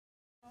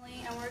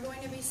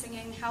going to be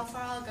singing How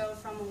Far I'll Go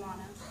from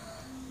Moana.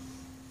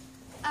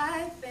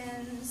 I've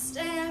been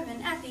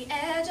staring at the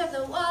edge of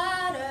the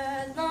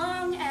water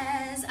long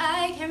as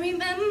I can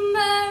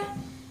remember,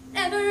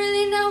 never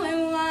really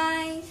knowing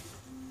why.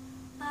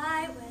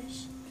 I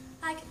wish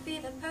I could be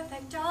the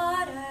perfect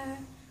daughter,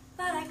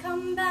 but I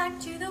come back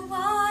to the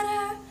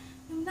water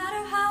no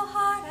matter how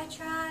hard I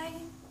try.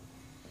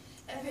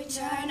 Every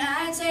turn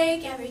I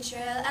take, every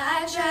trail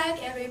I track,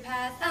 every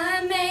path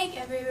I make,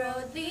 every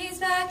road leads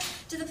back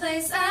to the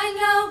place I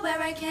know where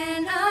I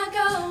cannot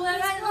go, where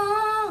I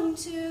long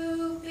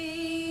to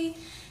be.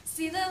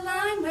 See the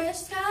line where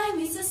sky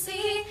meets the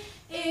sea,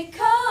 it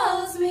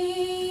calls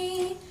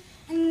me,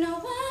 and no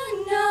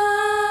one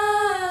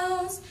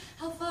knows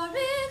how far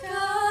it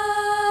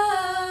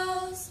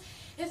goes.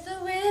 If the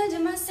wind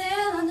in my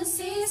sail on the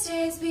sea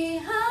stays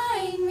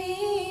behind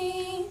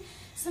me,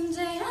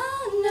 someday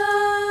I'll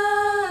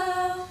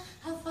know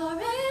how far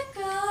it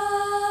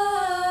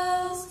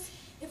goes.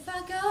 If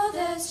I go,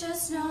 there's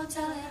just no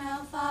telling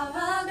how far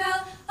I'll go.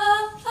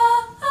 Oh,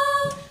 oh,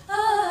 oh,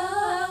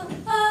 oh,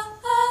 oh,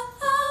 oh,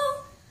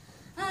 oh.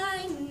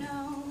 I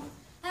know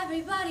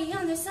everybody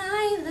on this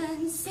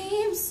island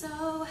seems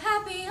so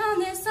happy on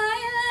this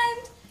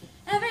island.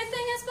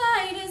 Everything is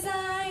by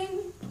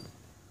design.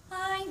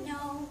 I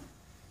know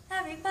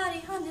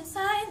everybody on this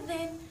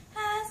island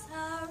has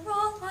a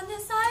role on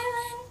this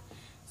island,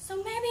 so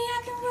maybe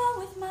I can roll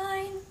with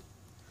mine.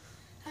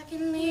 I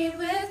can lead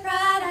with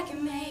pride, I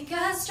can make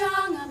us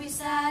strong, I'll be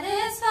satisfied